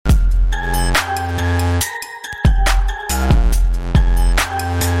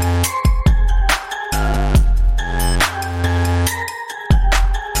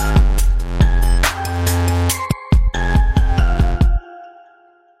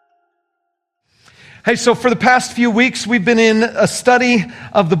Hey, so for the past few weeks, we've been in a study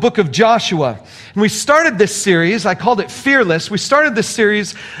of the book of Joshua. And we started this series, I called it Fearless. We started this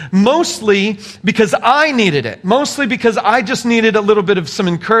series mostly because I needed it. Mostly because I just needed a little bit of some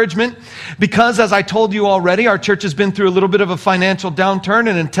encouragement. Because, as I told you already, our church has been through a little bit of a financial downturn,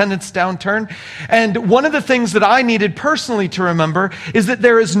 an attendance downturn. And one of the things that I needed personally to remember is that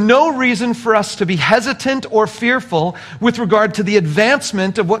there is no reason for us to be hesitant or fearful with regard to the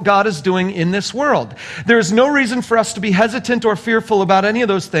advancement of what God is doing in this world. There is no reason for us to be hesitant or fearful about any of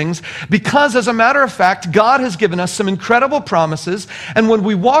those things because, as a matter of fact, God has given us some incredible promises, and when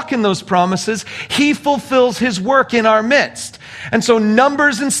we walk in those promises, He fulfills His work in our midst. And so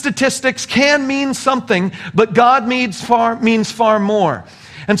numbers and statistics can mean something, but God means far more.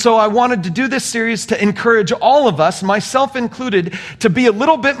 And so I wanted to do this series to encourage all of us, myself included, to be a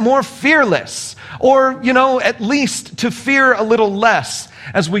little bit more fearless, or, at least to fear a little less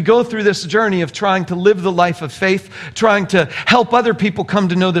as we go through this journey of trying to live the life of faith, trying to help other people come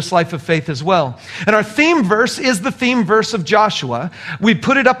to know this life of faith as well. And our theme verse is the theme verse of Joshua. We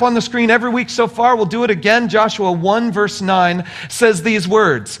put it up on the screen every week so far. We'll do it again. Joshua 1 verse 9 says these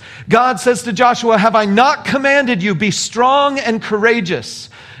words. God says to Joshua, "Have I not commanded you, be strong and courageous?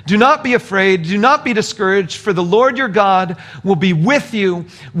 Do not be afraid, do not be discouraged, for the Lord your God will be with you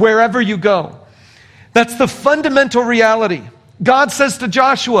wherever you go." That's the fundamental reality. God says to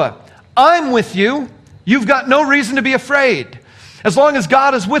Joshua, I'm with you. You've got no reason to be afraid. As long as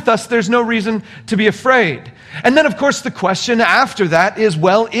God is with us, there's no reason to be afraid. And then, of course, the question after that is,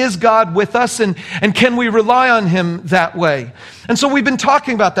 well, is God with us, and can we rely on Him that way? And so we've been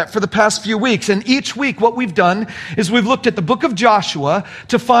talking about that for the past few weeks. And each week what we've done is we've looked at the book of Joshua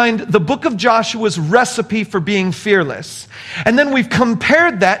to find the book of Joshua's recipe for being fearless. And then we've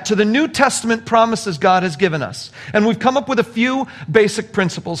compared that to the New Testament promises God has given us. And we've come up with a few basic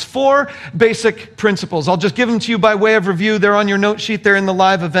principles, 4 basic principles. I'll just give them to you by way of review. They're on your note sheet. They're in the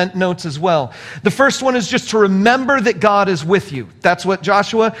live event notes as well. The first one is just to remember that God is with you. That's what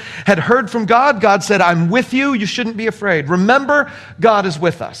Joshua had heard from God. God said, I'm with you. You shouldn't be afraid. Remember, God is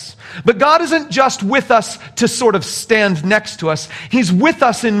with us. But God isn't just with us to sort of stand next to us. He's with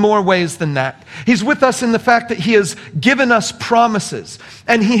us in more ways than that. He's with us in the fact that He has given us promises,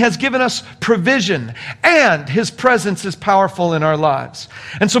 and He has given us provision, and His presence is powerful in our lives.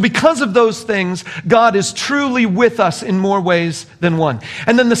 And so because of those things, God is truly with us in more ways than one.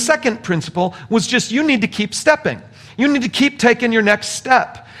 And then the second principle was just you need to keep stepping. You need to keep taking your next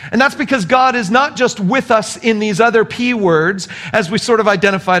step. And that's because God is not just with us in these other P words, as we sort of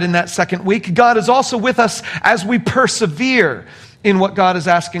identified in that second week. God is also with us as we persevere in what God is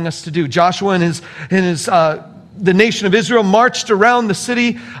asking us to do. Joshua and the nation of Israel marched around the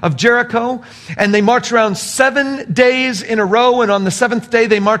city of Jericho, and they marched around 7 days in a row, and on the 7th day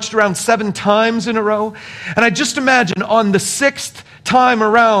they marched around 7 times in a row. And I just imagine on the 6th time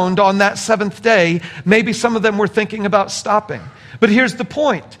around on that 7th day, maybe some of them were thinking about stopping. But here's the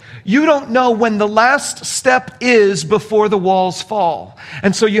point. You don't know when the last step is before the walls fall.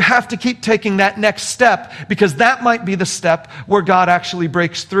 And so you have to keep taking that next step, because that might be the step where God actually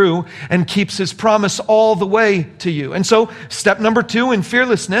breaks through and keeps His promise all the way to you. And so step number 2 in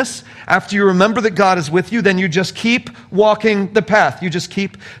fearlessness, after you remember that God is with you, then you just keep walking the path. You just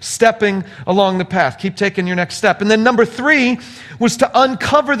keep stepping along the path. Keep taking your next step. And then number 3 was to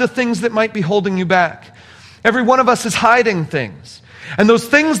uncover the things that might be holding you back. Every one of us is hiding things. And those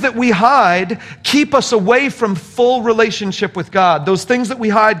things that we hide keep us away from full relationship with God. Those things that we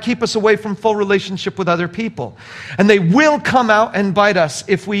hide keep us away from full relationship with other people. And they will come out and bite us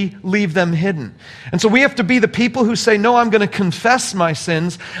if we leave them hidden. And so we have to be the people who say, no, I'm going to confess my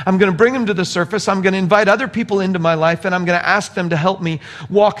sins. I'm going to bring them to the surface. I'm going to invite other people into my life, and I'm going to ask them to help me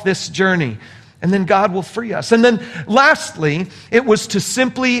walk this journey. And then God will free us. And then lastly, it was to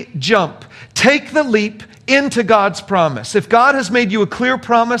simply jump. Take the leap into God's promise. If God has made you a clear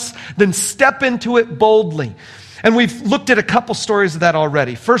promise, then step into it boldly. And we've looked at a couple stories of that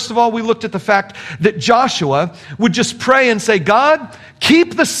already. First of all, we looked at the fact that Joshua would just pray and say, God,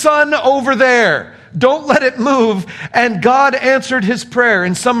 keep the sun over there. Don't let it move. And God answered his prayer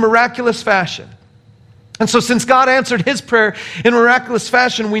in some miraculous fashion. And so since God answered his prayer in miraculous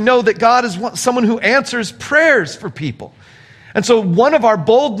fashion, we know that God is someone who answers prayers for people. And so one of our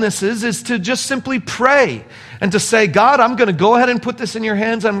boldnesses is to just simply pray and to say, God, I'm going to go ahead and put this in your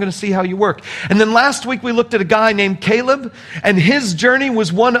hands. I'm going to see how you work. And then last week we looked at a guy named Caleb, and his journey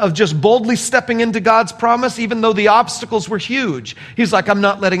was one of just boldly stepping into God's promise, even though the obstacles were huge. He's like, I'm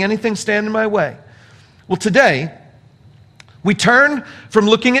not letting anything stand in my way. Well, today we turn from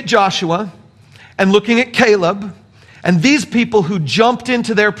looking at Joshua and looking at Caleb and these people who jumped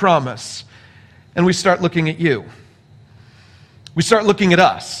into their promise. and we start looking at you. We start looking at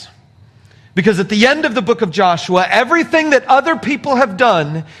us. Because at the end of the book of Joshua, everything that other people have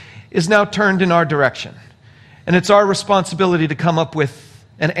done is now turned in our direction. And it's our responsibility to come up with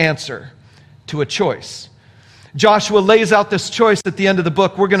an answer to a choice. Joshua lays out this choice at the end of the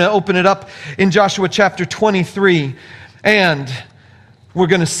book. We're going to open it up in Joshua chapter 23, and we're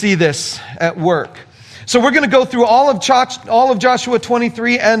going to see this at work. So we're going to go through all of Joshua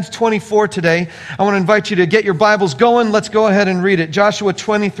 23 and 24 today. I want to invite you to get your Bibles going. Let's go ahead and read it. Joshua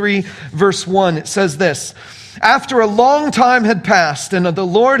 23, verse 1, it says this: After a long time had passed, and the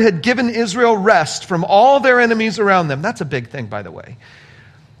Lord had given Israel rest from all their enemies around them. That's a big thing, by the way.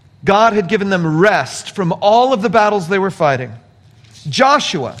 God had given them rest from all of the battles they were fighting.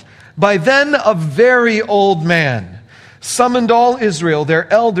 Joshua, by then a very old man, summoned all Israel, their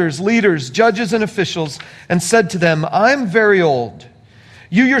elders, leaders, judges, and officials, and said to them, I am very old.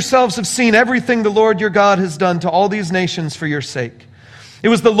 You yourselves have seen everything the Lord your God has done to all these nations for your sake. It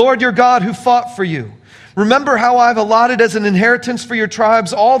was the Lord your God who fought for you. Remember how I've allotted as an inheritance for your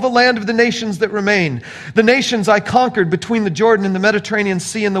tribes all the land of the nations that remain, the nations I conquered between the Jordan and the Mediterranean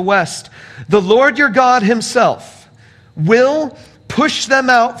Sea in the west. The Lord your God himself will push them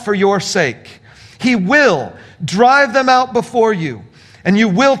out for your sake. He will drive them out before you, and you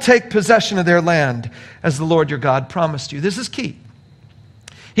will take possession of their land as the Lord your God promised you. This is key.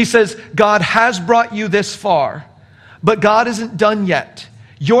 He says, God has brought you this far, but God isn't done yet.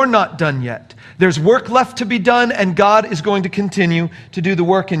 You're not done yet. There's work left to be done, and God is going to continue to do the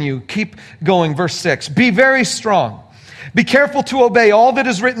work in you. Keep going, verse 6. Be very strong. Be careful to obey all that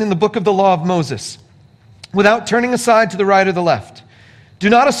is written in the book of the law of Moses, without turning aside to the right or the left. Do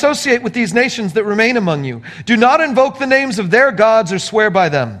not associate with these nations that remain among you. Do not invoke the names of their gods or swear by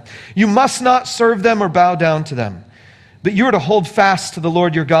them. You must not serve them or bow down to them. But you are to hold fast to the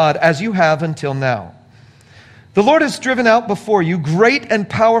Lord your God, as you have until now. The Lord has driven out before you great and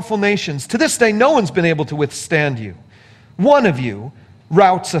powerful nations. To this day, no one's been able to withstand you. One of you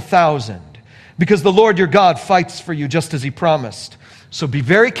routs 1,000, because the Lord your God fights for you just as he promised. So be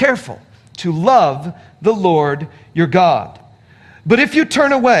very careful to love the Lord your God. But if you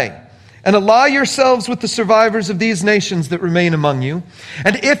turn away and ally yourselves with the survivors of these nations that remain among you,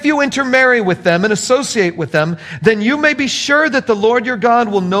 and if you intermarry with them and associate with them, then you may be sure that the Lord your God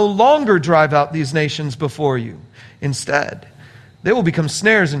will no longer drive out these nations before you. Instead, they will become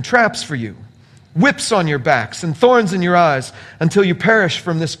snares and traps for you, whips on your backs and thorns in your eyes, until you perish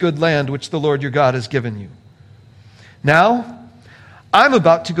from this good land which the Lord your God has given you. Now, I'm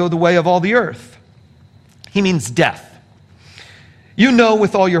about to go the way of all the earth. He means death. You know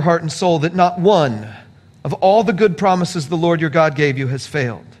with all your heart and soul that not one of all the good promises the Lord your God gave you has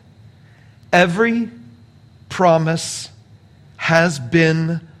failed. Every promise has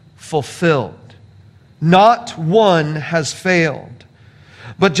been fulfilled. Not one has failed.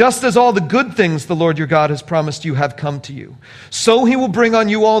 But just as all the good things the Lord your God has promised you have come to you, so he will bring on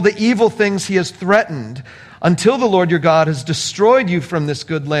you all the evil things he has threatened, until the Lord your God has destroyed you from this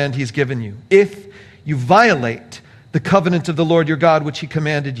good land he's given you, if you violate the covenant of the Lord your God which he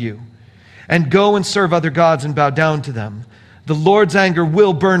commanded you, and go and serve other gods and bow down to them. The Lord's anger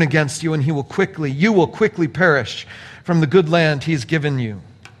will burn against you, and you will quickly perish from the good land he's given you.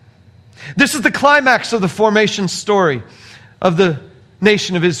 This is the climax of the formation story of the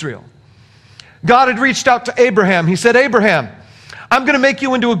nation of Israel. God had reached out to Abraham. He said, Abraham, I'm going to make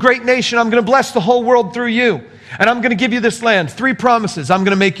you into a great nation. I'm going to bless the whole world through you. And I'm going to give you this land. 3 promises. I'm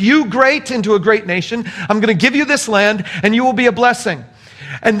going to make you great into a great nation. I'm going to give you this land, and you will be a blessing.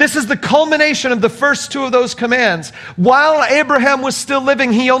 And this is the culmination of the first 2 of those commands. While Abraham was still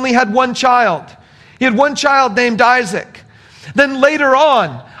living, he only had one child. He had one child named Isaac. Then later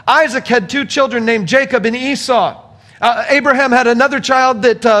on, Isaac had 2 children named Jacob and Esau. Abraham had another child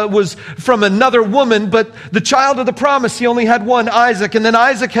that was from another woman, but the child of the promise, he only had one, Isaac. And then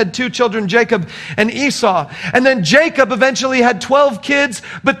Isaac had 2 children, Jacob and Esau. And then Jacob eventually had 12 kids,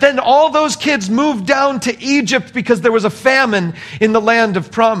 but then all those kids moved down to Egypt because there was a famine in the land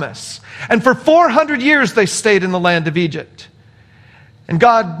of promise. And for 400 years they stayed in the land of Egypt. And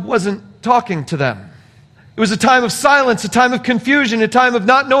God wasn't talking to them. It was a time of silence, a time of confusion, a time of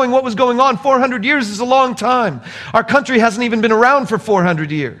not knowing what was going on. 400 years is a long time. Our country hasn't even been around for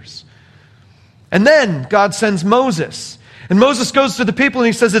 400 years. And then God sends Moses. And Moses goes to the people and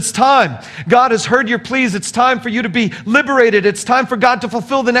he says, it's time. God has heard your pleas. It's time for you to be liberated. It's time for God to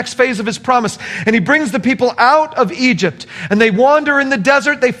fulfill the next phase of his promise. And he brings the people out of Egypt. And they wander in the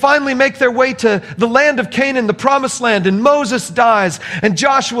desert. They finally make their way to the land of Canaan, the promised land. And Moses dies. And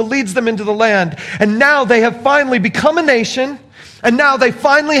Joshua leads them into the land. And now they have finally become a nation. And now they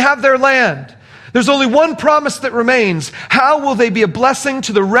finally have their land. There's only one promise that remains. How will they be a blessing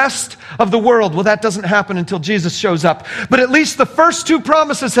to the rest of the world? Well, that doesn't happen until Jesus shows up. But at least the first two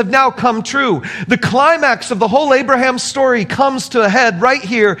promises have now come true. The climax of the whole Abraham story comes to a head right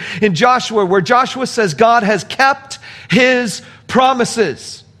here in Joshua, where Joshua says God has kept his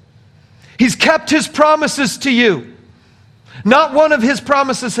promises. He's kept his promises to you. Not one of his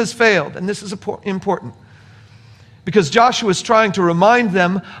promises has failed. And this is important, because Joshua is trying to remind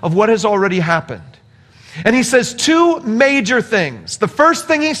them of what has already happened. And he says two major things. The first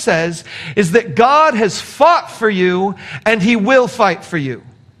thing he says is that God has fought for you and he will fight for you.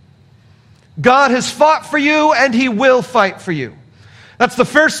 God has fought for you and he will fight for you. That's the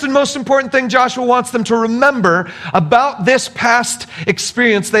first and most important thing Joshua wants them to remember about this past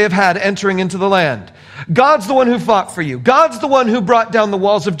experience they have had entering into the land. God's the one who fought for you. God's the one who brought down the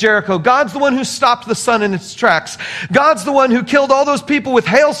walls of Jericho. God's the one who stopped the sun in its tracks. God's the one who killed all those people with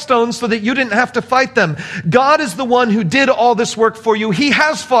hailstones so that you didn't have to fight them. God is the one who did all this work for you. He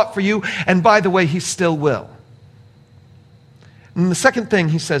has fought for you, and by the way, he still will. And the second thing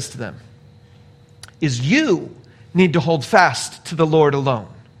he says to them is you need to hold fast to the Lord alone.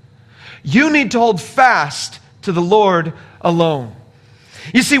 You need to hold fast to the Lord alone.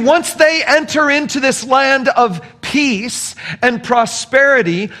 You see, once they enter into this land of peace and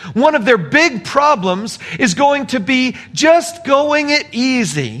prosperity, one of their big problems is going to be just going it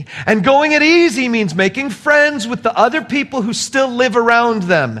easy. And going it easy means making friends with the other people who still live around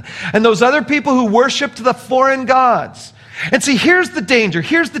them, and those other people who worshiped the foreign gods. And see, here's the danger,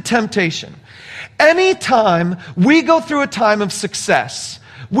 here's the temptation. Anytime we go through a time of success,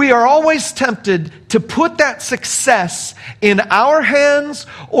 we are always tempted to put that success in our hands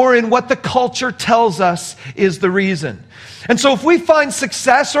or in what the culture tells us is the reason. And so if we find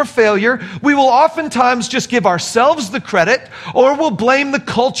success or failure, we will oftentimes just give ourselves the credit, or we'll blame the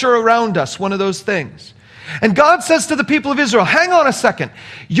culture around us, one of those things. And God says to the people of Israel, hang on a second.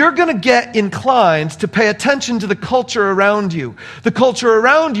 You're going to get inclined to pay attention to the culture around you. The culture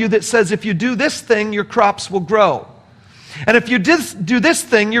around you that says if you do this thing, your crops will grow. And if you do this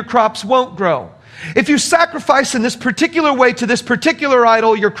thing, your crops won't grow. If you sacrifice in this particular way to this particular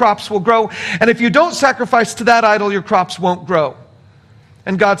idol, your crops will grow. And if you don't sacrifice to that idol, your crops won't grow.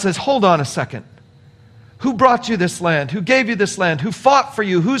 And God says, hold on a second. Who brought you this land? Who gave you this land? Who fought for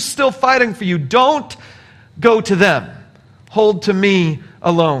you? Who's still fighting for you? Don't go to them. Hold to me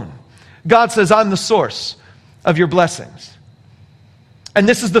alone. God says, I'm the source of your blessings. And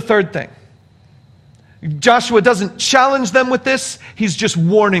this is the third thing. Joshua doesn't challenge them with this. He's just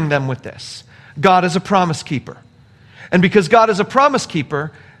warning them with this. God is a promise keeper. And because God is a promise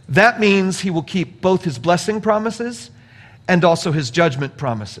keeper, that means he will keep both his blessing promises and also his judgment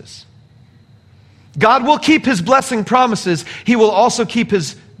promises. God will keep his blessing promises. He will also keep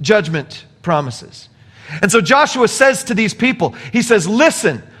his judgment promises. And so Joshua says to these people, he says,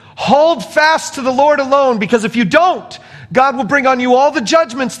 listen, hold fast to the Lord alone, because if you don't, God will bring on you all the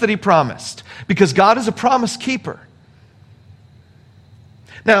judgments that he promised, because God is a promise keeper.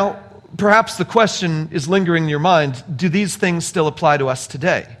 Now, perhaps the question is lingering in your mind, do these things still apply to us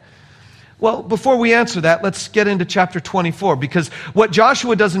today? Well, before we answer that, let's get into chapter 24, because what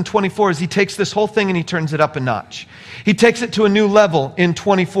Joshua does in 24 is he takes this whole thing and he turns it up a notch. He takes it to a new level in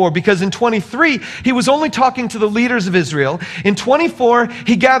 24, because in 23, he was only talking to the leaders of Israel. In 24,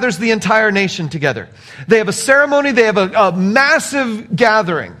 he gathers the entire nation together. They have a ceremony, they have a massive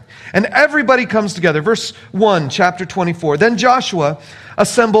gathering, and everybody comes together. Verse 1, chapter 24. Then Joshua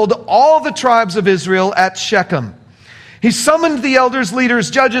assembled all the tribes of Israel at Shechem. He summoned the elders,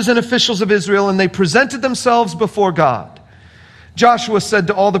 leaders, judges, and officials of Israel, and they presented themselves before God. Joshua said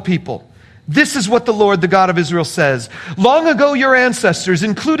to all the people, this is what the Lord, the God of Israel, says. Long ago your ancestors,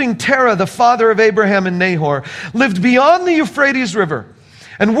 including Terah, the father of Abraham and Nahor, lived beyond the Euphrates River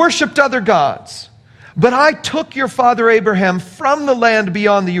and worshipped other gods. But I took your father Abraham from the land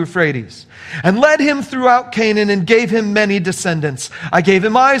beyond the Euphrates and led him throughout Canaan and gave him many descendants. I gave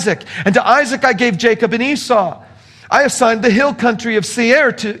him Isaac, and to Isaac I gave Jacob and Esau. I assigned the hill country of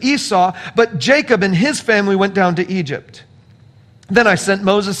Seir to Esau, but Jacob and his family went down to Egypt. Then I sent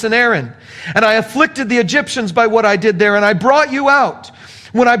Moses and Aaron, and I afflicted the Egyptians by what I did there, and I brought you out.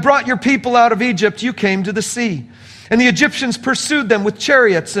 When I brought your people out of Egypt, you came to the sea. And the Egyptians pursued them with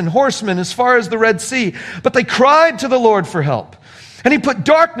chariots and horsemen as far as the Red Sea. But they cried to the Lord for help. And he put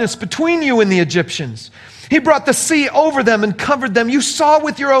darkness between you and the Egyptians. He brought the sea over them and covered them. You saw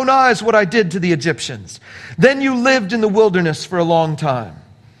with your own eyes what I did to the Egyptians. Then you lived in the wilderness for a long time.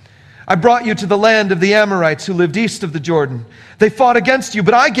 I brought you to the land of the Amorites who lived east of the Jordan. They fought against you,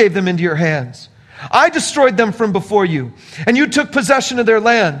 but I gave them into your hands. I destroyed them from before you, and you took possession of their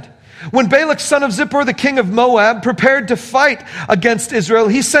land. When Balak, son of Zippor, the king of Moab, prepared to fight against Israel,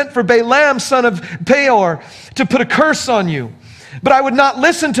 he sent for Balaam, son of Beor, to put a curse on you. But I would not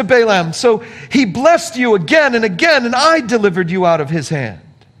listen to Balaam, so he blessed you again and again, and I delivered you out of his hand.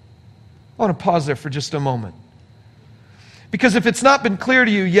 I want to pause there for just a moment. Because if it's not been clear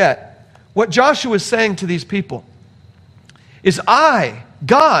to you yet, what Joshua is saying to these people is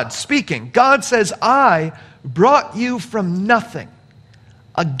God speaking, God says, I brought you from nothing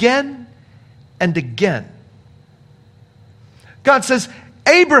again and again. God says,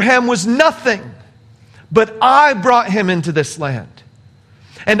 Abraham was nothing, but I brought him into this land.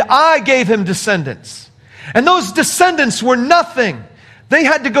 And I gave him descendants. And those descendants were nothing. They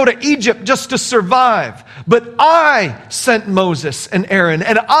had to go to Egypt just to survive. But I sent Moses and Aaron,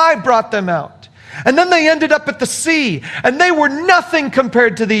 and I brought them out. And then they ended up at the sea, and they were nothing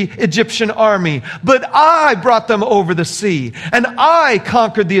compared to the Egyptian army. But I brought them over the sea, and I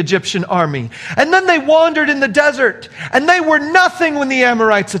conquered the Egyptian army. And then they wandered in the desert, and they were nothing when the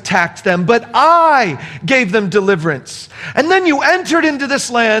Amorites attacked them. But I gave them deliverance. And then you entered into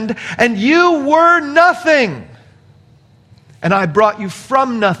this land, and you were nothing. And I brought you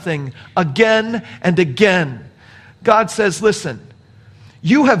from nothing again and again. God says, listen,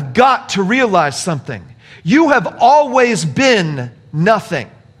 you have got to realize something. You have always been nothing.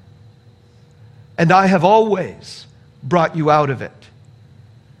 And I have always brought you out of it.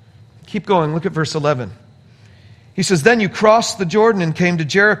 Keep going. Look at verse 11. He says, then you crossed the Jordan and came to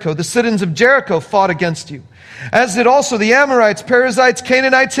Jericho. The citizens of Jericho fought against you, as did also the Amorites, Perizzites,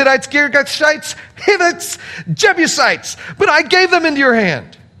 Canaanites, Hittites, Girgashites, Hivites, Jebusites. But I gave them into your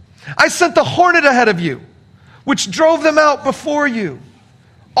hand. I sent the hornet ahead of you, which drove them out before you.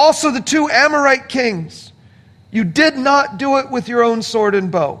 Also the 2 Amorite kings. You did not do it with your own sword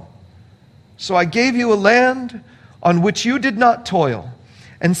and bow. So I gave you a land on which you did not toil,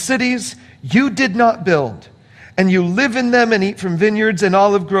 and cities you did not build, and you live in them and eat from vineyards and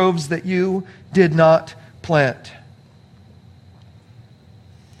olive groves that you did not plant.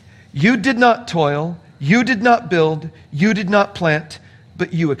 You did not toil, you did not build, you did not plant,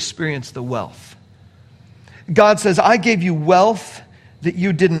 but you experienced the wealth. God says, I gave you wealth that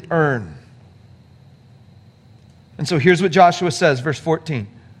you didn't earn. And so here's what Joshua says, verse 14.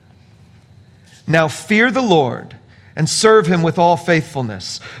 Now fear the Lord and serve him with all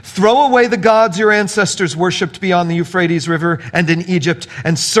faithfulness. Throw away the gods your ancestors worshipped beyond the Euphrates River and in Egypt,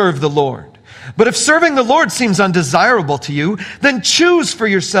 and serve the Lord. But if serving the Lord seems undesirable to you, then choose for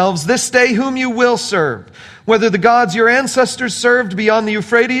yourselves this day whom you will serve, whether the gods your ancestors served beyond the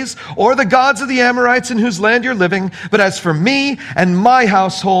Euphrates, or the gods of the Amorites in whose land you're living. But as for me and my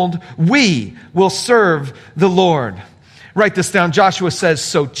household, we will serve the Lord. Write this down. Joshua says,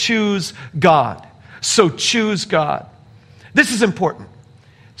 so choose God. So choose God. This is important.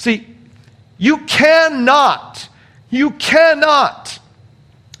 See, you cannot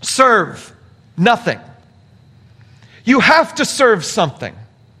serve nothing. You have to serve something.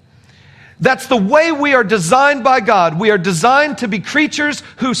 That's the way we are designed by God. We are designed to be creatures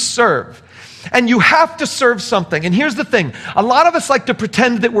who serve. And you have to serve something. And here's the thing. A lot of us like to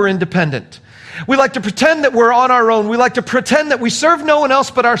pretend that we're independent. We like to pretend that we're on our own. We like to pretend that we serve no one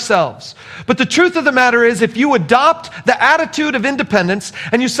else but ourselves. But the truth of the matter is, if you adopt the attitude of independence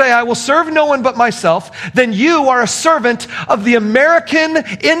and you say, I will serve no one but myself, then you are a servant of the American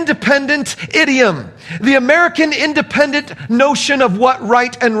independent idiom, the American independent notion of what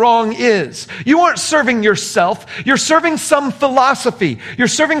right and wrong is. You aren't serving yourself. You're serving some philosophy. You're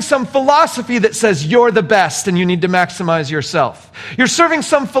serving some philosophy that says you're the best and you need to maximize yourself. You're serving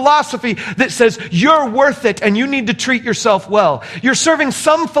some philosophy that says you're worth it and you need to treat yourself well. You're serving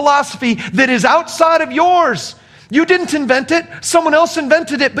some philosophy that is outside of yours. You didn't invent it. Someone else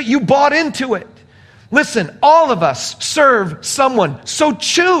invented it, but you bought into it. Listen, all of us serve someone. So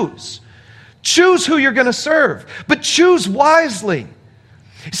choose. Choose who you're going to serve, but choose wisely.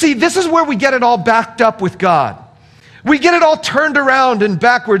 See, this is where we get it all backed up with God. We get it all turned around and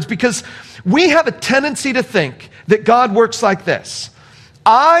backwards because we have a tendency to think that God works like this.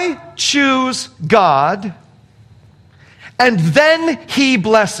 I choose God, and then He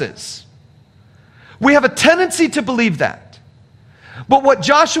blesses. We have a tendency to believe that. But what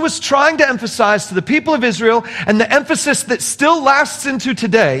Joshua's trying to emphasize to the people of Israel, and the emphasis that still lasts into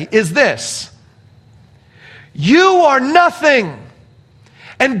today, is this. You are nothing,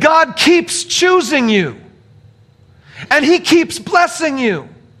 and God keeps choosing you, and He keeps blessing you,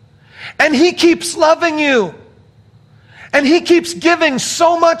 and He keeps loving you, and He keeps giving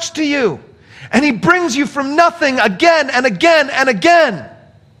so much to you, and He brings you from nothing again and again and again.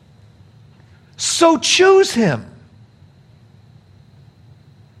 So choose Him.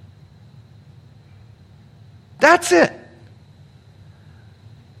 That's it.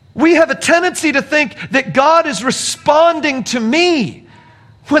 We have a tendency to think that God is responding to me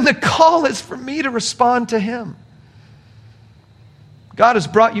when the call is for me to respond to Him. God has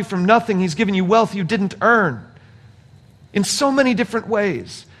brought you from nothing. He's given you wealth you didn't earn in so many different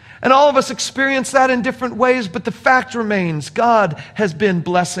ways. And all of us experience that in different ways, but the fact remains, God has been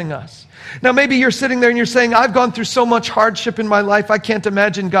blessing us. Now, maybe you're sitting there and you're saying, I've gone through so much hardship in my life, I can't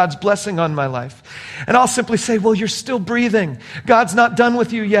imagine God's blessing on my life. And I'll simply say, well, you're still breathing. God's not done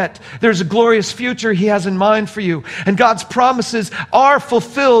with you yet. There's a glorious future He has in mind for you. And God's promises are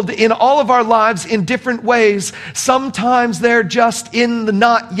fulfilled in all of our lives in different ways. Sometimes they're just in the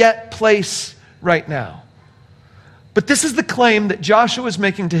not yet place right now. But this is the claim that Joshua is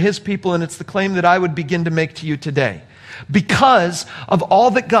making to his people, and it's the claim that I would begin to make to you today. Because of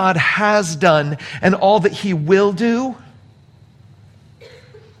all that God has done and all that He will do,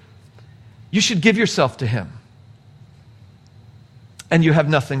 you should give yourself to Him. And you have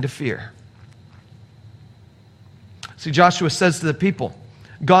nothing to fear. See, Joshua says to the people,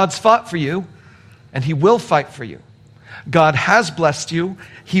 God's fought for you, and He will fight for you. God has blessed you,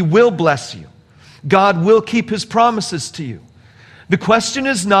 He will bless you. God will keep His promises to you. The question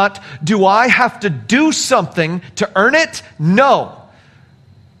is not, do I have to do something to earn it? No.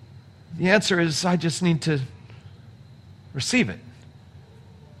 The answer is, I just need to receive it.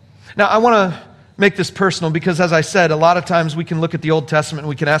 Now, I want to make this personal because, as I said, a lot of times we can look at the Old Testament and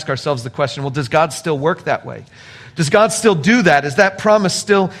we can ask ourselves the question, well, does God still work that way? Does God still do that? Is that promise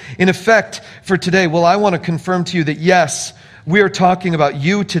still in effect for today? Well, I want to confirm to you that yes, we are talking about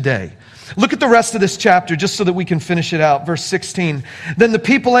you today. Look at the rest of this chapter just so that we can finish it out. Verse 16. Then the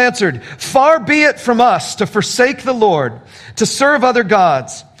people answered, far be it from us to forsake the Lord, to serve other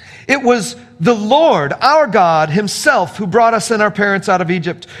gods. It was the Lord, our God Himself, who brought us and our parents out of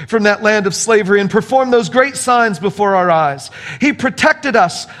Egypt from that land of slavery and performed those great signs before our eyes. He protected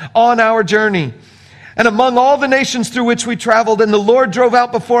us on our journey and among all the nations through which we traveled, and the Lord drove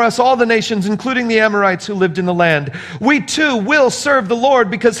out before us all the nations, including the Amorites who lived in the land. We too will serve the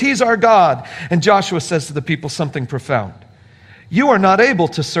Lord because He's our God. And Joshua says to the people something profound. You are not able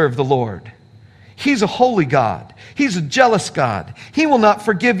to serve the Lord. He's a holy God. He's a jealous God. He will not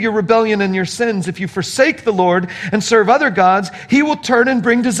forgive your rebellion and your sins. If you forsake the Lord and serve other gods, He will turn and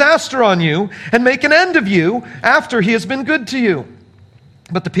bring disaster on you and make an end of you after He has been good to you.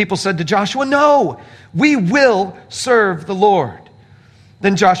 But the people said to Joshua, no, we will serve the Lord.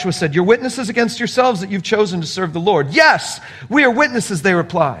 Then Joshua said, you're witnesses against yourselves that you've chosen to serve the Lord. Yes, we are witnesses, they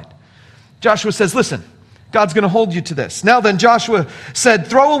replied. Joshua says, listen, God's going to hold you to this. Now then, Joshua said,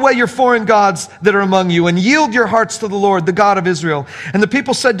 throw away your foreign gods that are among you and yield your hearts to the Lord, the God of Israel. And the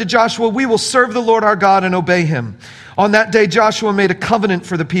people said to Joshua, we will serve the Lord our God and obey Him. On that day, Joshua made a covenant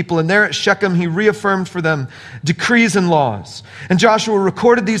for the people, and there at Shechem he reaffirmed for them decrees and laws. And Joshua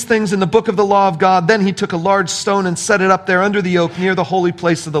recorded these things in the book of the law of God. Then he took a large stone and set it up there under the oak near the holy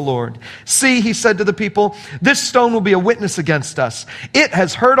place of the Lord. See, he said to the people, this stone will be a witness against us. It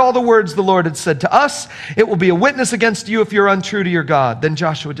has heard all the words the Lord had said to us. It will be a witness against you if you're untrue to your God. Then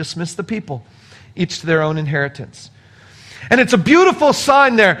Joshua dismissed the people, each to their own inheritance. And it's a beautiful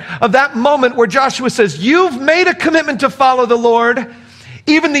sign there of that moment where Joshua says, you've made a commitment to follow the Lord.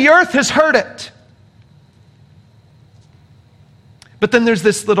 Even the earth has heard it. But then there's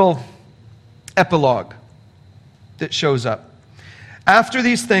this little epilogue that shows up. After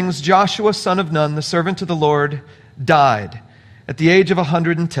these things, Joshua, son of Nun, the servant of the Lord, died at the age of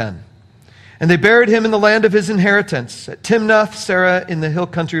 110. And they buried him in the land of his inheritance at Timnath-Serah in the hill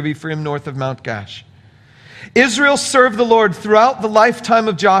country of Ephraim, north of Mount Gash. Israel served the Lord throughout the lifetime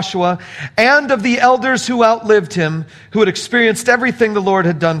of Joshua and of the elders who outlived him, who had experienced everything the Lord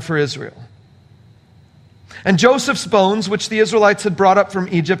had done for Israel. And Joseph's bones, which the Israelites had brought up from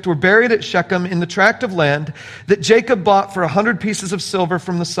Egypt, were buried at Shechem in the tract of land that Jacob bought for 100 pieces of silver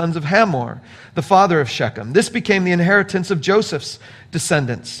from the sons of Hamor, the father of Shechem. This became the inheritance of Joseph's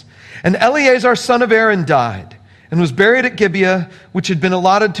descendants. And Eleazar, son of Aaron, died and was buried at Gibeah, which had been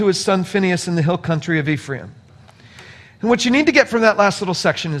allotted to his son Phinehas in the hill country of Ephraim. And what you need to get from that last little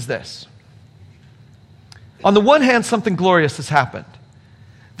section is this. On the one hand, something glorious has happened.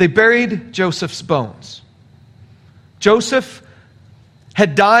 They buried Joseph's bones. Joseph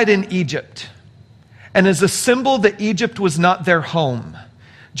had died in Egypt, and as a symbol that Egypt was not their home,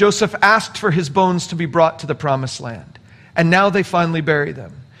 Joseph asked for his bones to be brought to the promised land. And now they finally bury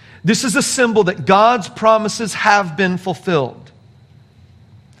them. This is a symbol that God's promises have been fulfilled.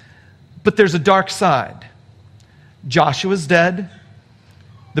 But there's a dark side. Joshua's dead.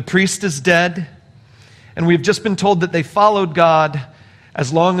 The priest is dead. And we've just been told that they followed God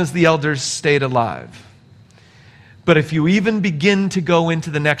as long as the elders stayed alive. But if you even begin to go into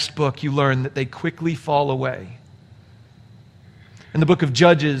the next book, you learn that they quickly fall away. And the book of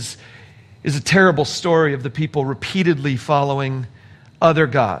Judges is a terrible story of the people repeatedly following other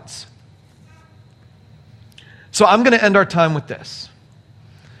gods. So I'm going to end our time with this.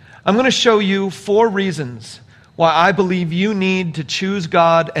 I'm going to show you 4 reasons why I believe you need to choose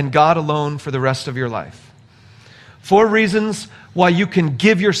God and God alone for the rest of your life. 4 reasons why you can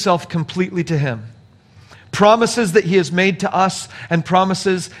give yourself completely to Him. Promises that He has made to us and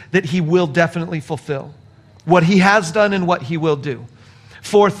promises that He will definitely fulfill. What He has done and what He will do.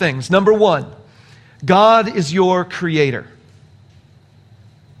 4 things. Number 1, God is your creator.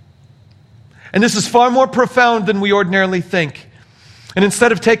 And this is far more profound than we ordinarily think. And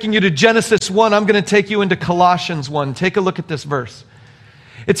instead of taking you to Genesis 1, I'm going to take you into Colossians 1. Take a look at this verse.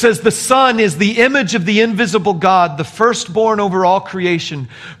 It says, the Son is the image of the invisible God, the firstborn over all creation.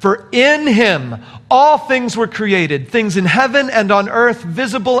 For in Him all things were created, things in heaven and on earth,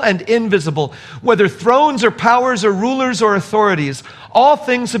 visible and invisible, whether thrones or powers or rulers or authorities. All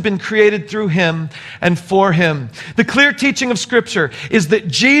things have been created through Him and for Him. The clear teaching of Scripture is that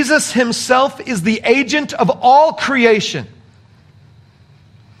Jesus Himself is the agent of all creation.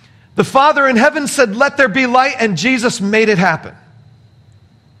 The Father in heaven said, let there be light, and Jesus made it happen.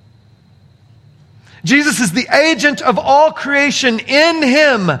 Jesus is the agent of all creation. In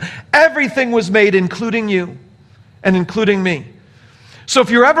Him, everything was made, including you and including me. So if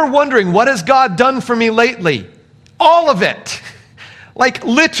you're ever wondering, what has God done for me lately? All of it. Like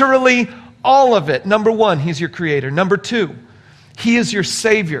literally all of it. Number 1, He's your creator. Number 2, He is your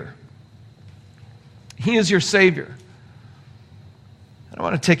Savior. He is your Savior. I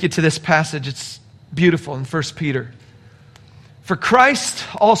want to take you to this passage. It's beautiful in 1 Peter. For Christ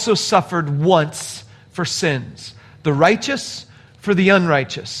also suffered once for sins, the righteous for the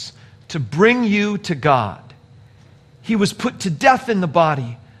unrighteous, to bring you to God. He was put to death in the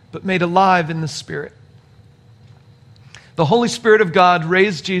body, but made alive in the Spirit. The Holy Spirit of God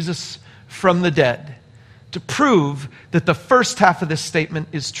raised Jesus from the dead to prove that the first half of this statement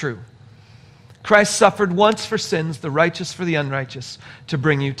is true. Christ suffered once for sins, the righteous for the unrighteous, to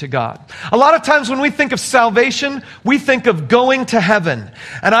bring you to God. A lot of times when we think of salvation, we think of going to heaven.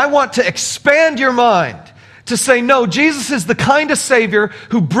 And I want to expand your mind to say, no, Jesus is the kind of Savior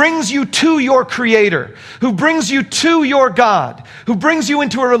who brings you to your Creator, who brings you to your God, who brings you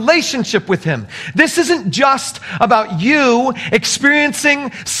into a relationship with Him. This isn't just about you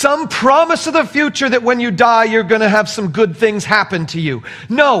experiencing some promise of the future that when you die, you're going to have some good things happen to you.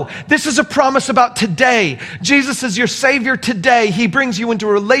 No, this is a promise about today. Jesus is your Savior today. He brings you into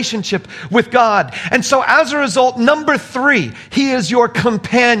a relationship with God. And so as a result, number 3, He is your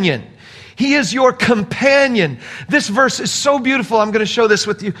companion. He is your companion. This verse is so beautiful. I'm going to show this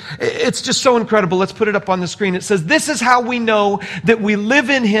with you. It's just so incredible. Let's put it up on the screen. It says, this is how we know that we live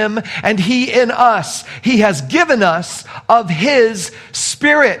in Him and He in us. He has given us of His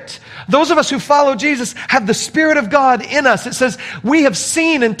Spirit. Those of us who follow Jesus have the Spirit of God in us. It says, we have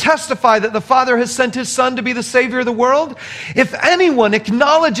seen and testify that the Father has sent His Son to be the Savior of the world. If anyone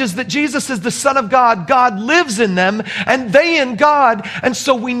acknowledges that Jesus is the Son of God, God lives in them and they in God. And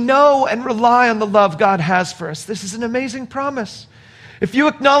so we know and rely on the love God has for us. This is an amazing promise. If you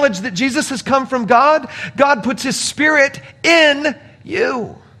acknowledge that Jesus has come from God, God puts His Spirit in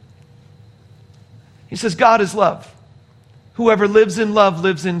you. He says, God is love. Whoever lives in love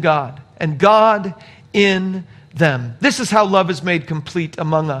lives in God, and God in them. This is how love is made complete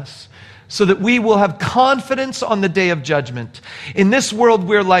among us, so that we will have confidence on the day of judgment. In this world,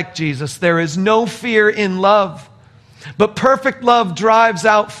 we're like Jesus. There is no fear in love, but perfect love drives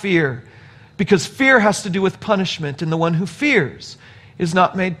out fear, because fear has to do with punishment, and the one who fears is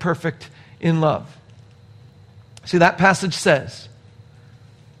not made perfect in love. See, that passage says,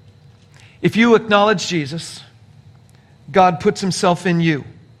 if you acknowledge Jesus, God puts Himself in you.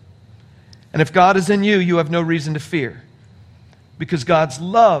 And if God is in you, you have no reason to fear, because God's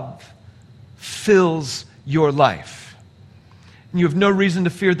love fills your life. And you have no reason to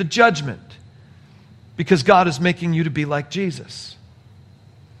fear the judgment, because God is making you to be like Jesus.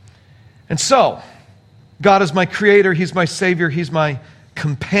 And so, God is my Creator, He's my Savior, He's my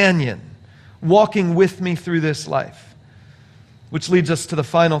companion, walking with me through this life. Which leads us to the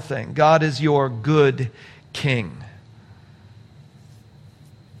final thing. God is your good King.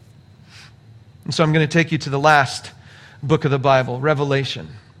 And so I'm going to take you to the last book of the Bible, Revelation.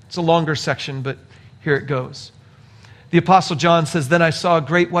 It's a longer section, but here it goes. The Apostle John says, then I saw a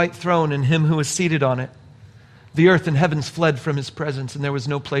great white throne and Him who was seated on it. The earth and heavens fled from His presence, and there was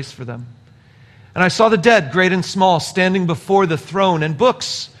no place for them. And I saw the dead, great and small, standing before the throne, and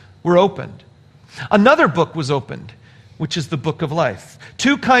books were opened. Another book was opened, which is the book of life.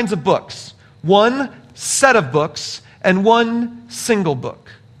 Two kinds of books. One set of books and one single book.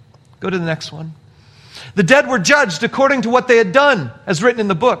 Go to the next one. The dead were judged according to what they had done, as written in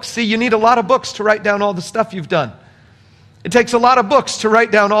the book. See, you need a lot of books to write down all the stuff you've done. It takes a lot of books to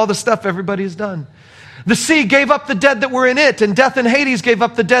write down all the stuff everybody has done. The sea gave up the dead that were in it, and death and Hades gave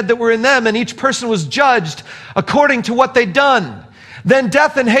up the dead that were in them, and each person was judged according to what they'd done. Then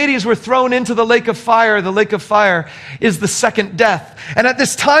death and Hades were thrown into the lake of fire. The lake of fire is the second death. And at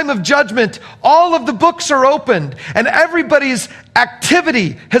this time of judgment, all of the books are opened, and everybody's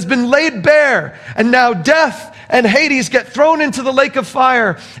activity has been laid bare. And now death and Hades get thrown into the lake of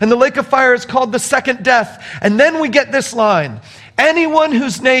fire, and the lake of fire is called the second death. And then we get this line: anyone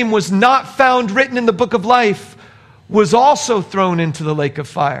whose name was not found written in the book of life was also thrown into the lake of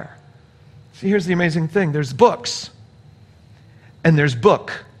fire. See, here's the amazing thing. There's books. And there's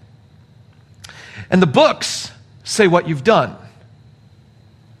book. And the books say what you've done.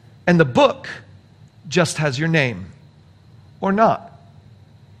 And the book just has your name or not.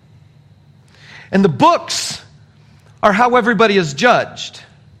 And the books are how everybody is judged.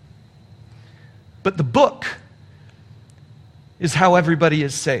 But the book is how everybody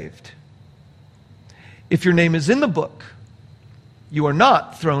is saved. If your name is in the book, you are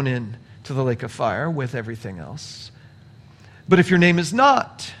not thrown into the lake of fire with everything else. But if your name is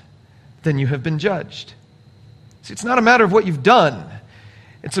not, then you have been judged. See, it's not a matter of what you've done.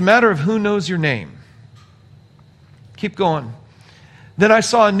 It's a matter of who knows your name. Keep going. Then I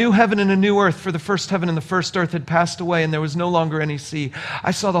saw a new heaven and a new earth, for the first heaven and the first earth had passed away, and there was no longer any sea.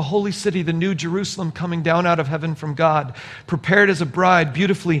 I saw the holy city, the new Jerusalem, coming down out of heaven from God, prepared as a bride,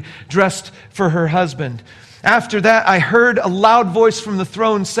 beautifully dressed for her husband. After that, I heard a loud voice from the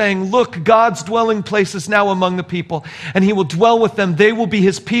throne saying, "Look, God's dwelling place is now among the people, and he will dwell with them. They will be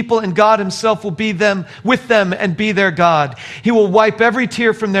his people, and God himself will be with them and be their God. He will wipe every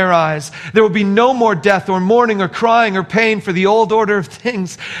tear from their eyes. There will be no more death or mourning or crying or pain, for the old order of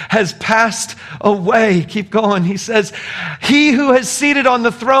things has passed away." Keep going. He says, "He who has seated on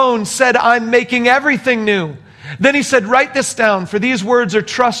the throne said, I'm making everything new." Then he said, "Write this down, for these words are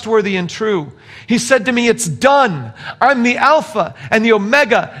trustworthy and true." He said to me, "It's done. I'm the Alpha and the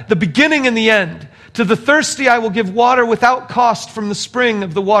Omega, the beginning and the end. To the thirsty I will give water without cost from the spring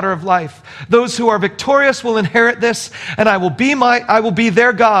of the water of life. Those who are victorious will inherit this, and I will be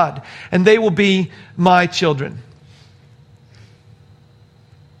their God, and they will be my children."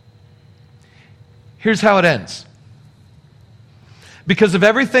 Here's how it ends. Because of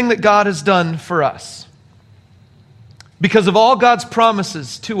everything that God has done for us, because of all God's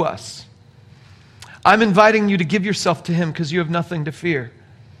promises to us, I'm inviting you to give yourself to him because you have nothing to fear.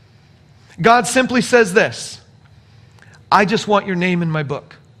 God simply says this: I just want your name in my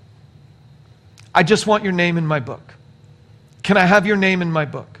book. I just want your name in my book. Can I have your name in my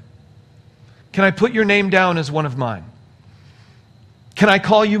book? Can I put your name down as one of mine? Can I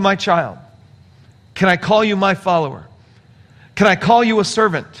call you my child? Can I call you my follower? Can I call you a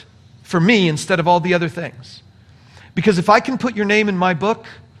servant for me instead of all the other things? Because if I can put your name in my book,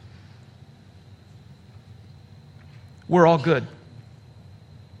 we're all good.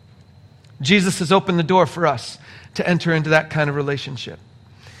 Jesus has opened the door for us to enter into that kind of relationship.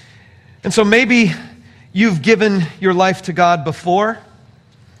 And so maybe you've given your life to God before.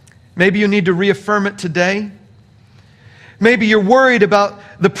 Maybe you need to reaffirm it today. Maybe you're worried about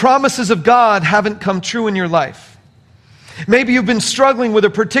the promises of God haven't come true in your life. Maybe you've been struggling with a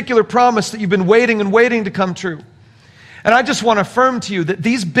particular promise that you've been waiting to come true. And I just want to affirm to you that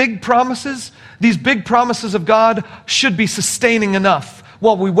these big promises of God should be sustaining enough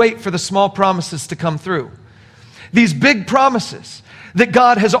while we wait for the small promises to come through. These big promises that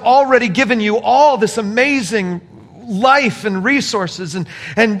God has already given you all this amazing life and resources and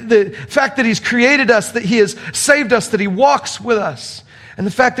the fact that he's created us, that he has saved us, that he walks with us, and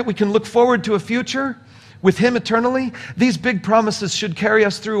the fact that we can look forward to a future with him eternally, these big promises should carry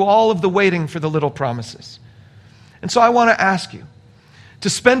us through all of the waiting for the little promises. And so I want to ask you to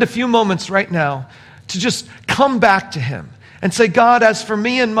spend a few moments right now to just come back to him and say, God, as for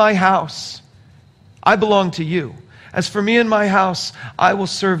me and my house, I belong to you. As for me and my house, I will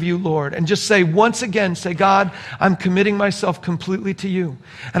serve you, Lord. And just say, once again, say, God, I'm committing myself completely to you.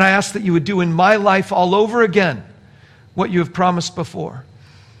 And I ask that you would do in my life all over again what you have promised before.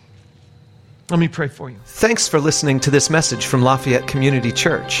 Let me pray for you. Thanks for listening to this message from Lafayette Community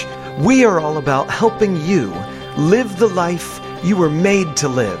Church. We are all about helping you live the life you were made to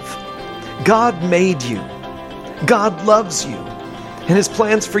live. God made you. God loves you. And his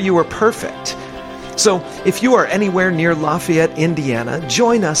plans for you are perfect. So if you are anywhere near Lafayette, Indiana,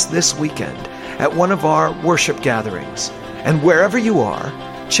 join us this weekend at one of our worship gatherings. And wherever you are,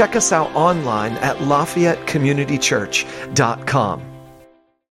 check us out online at LafayetteCommunityChurch.com.